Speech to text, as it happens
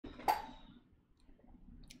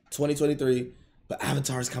2023, but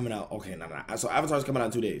Avatar's coming out. Okay, nah. So Avatar's coming out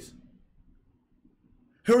in 2 days.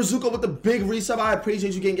 Hirozuka with the big resub. I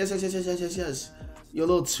appreciate you getting yes. You're a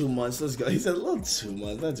little 2 months. Let's go. He said a little 2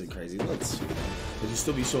 months. That's just crazy. A little 2 months. But you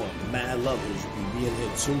still be showing mad love. You being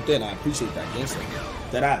here tuned in. I appreciate that, gangster.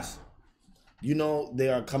 That ass. You know they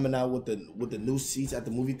are coming out with the new seats at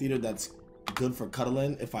the movie theater. That's good for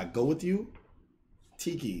cuddling. If I go with you,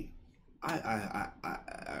 Tiki, are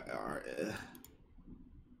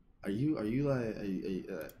you like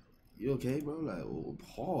you okay, bro? Like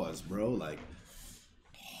pause, bro. Like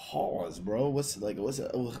pause, bro. What's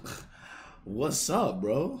up,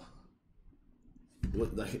 bro?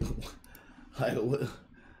 What like what?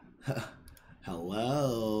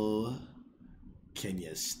 Hello? Can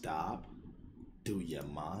you stop? Do you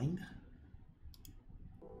mind?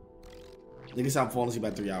 Niggas, I'm falling asleep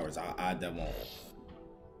at 3 hours. I that won't.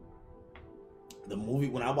 The movie,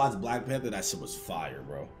 when I watched Black Panther, that shit was fire,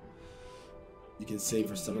 bro. You can save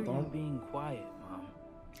for subathon. Being quiet, Mom.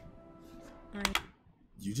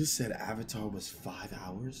 You just said Avatar was 5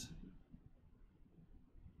 hours?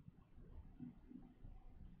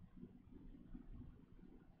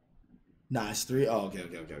 Nah, it's 3. Oh, okay.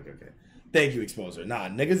 Thank you, Exposer. Nah,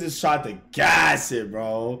 niggas just tried to gas it,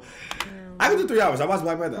 bro. I could do 3 hours. I watched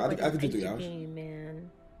Black Panther. I could do 3 hours. Man.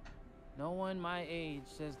 No one my age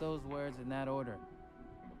says those words in that order.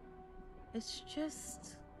 It's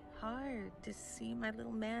just hard to see my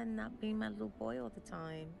little man not being my little boy all the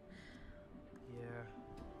time. Yeah.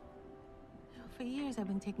 For years, I've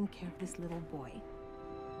been taking care of this little boy.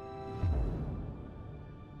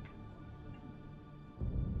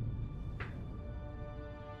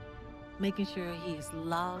 Making sure he is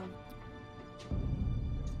loved.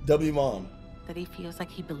 W Mom. That he feels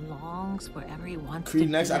like he belongs wherever he wants Creed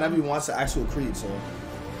to next. be. I never even watched the actual Creed, so.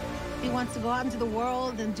 He wants to go out into the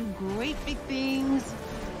world and do great big things.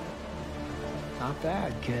 Not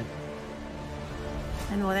bad, kid.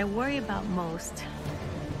 And what I worry about most,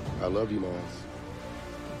 I love you, Miles.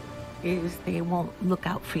 is they won't look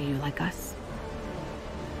out for you like us.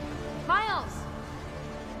 Miles!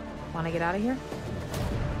 Want to get out of here?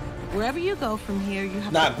 Wherever you go from here, you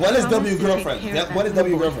have Nah, to Gwen is promise W to take girlfriend. care of Gwen is that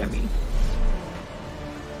W little boy for girlfriend. me.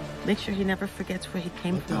 Make sure he never forgets where he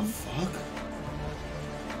came What from. the fuck?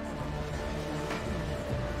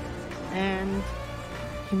 And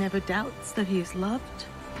he never doubts that he is loved.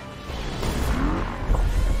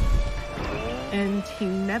 And he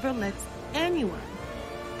never lets anyone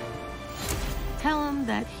tell him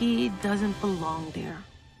that he doesn't belong there.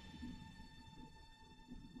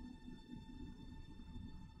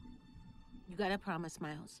 You gotta promise,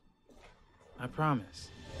 Miles. I promise.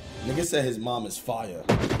 Nigga said his mom is fire.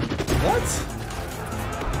 What?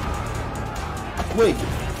 Wait,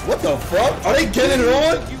 what the fuck? Are they getting it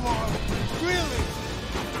on? You are really.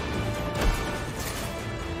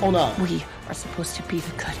 Hold on. We are supposed to be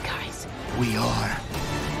the good guys. We are.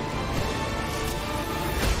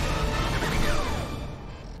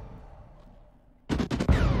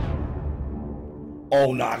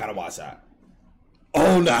 Oh no, I gotta watch that.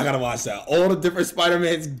 Oh no, I gotta watch that. All the different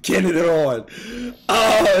Spider-Mans getting it on.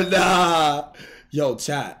 Oh nah. Yo,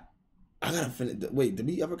 chat. I gotta finish. Wait, did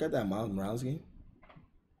we ever get that Miles Morales game?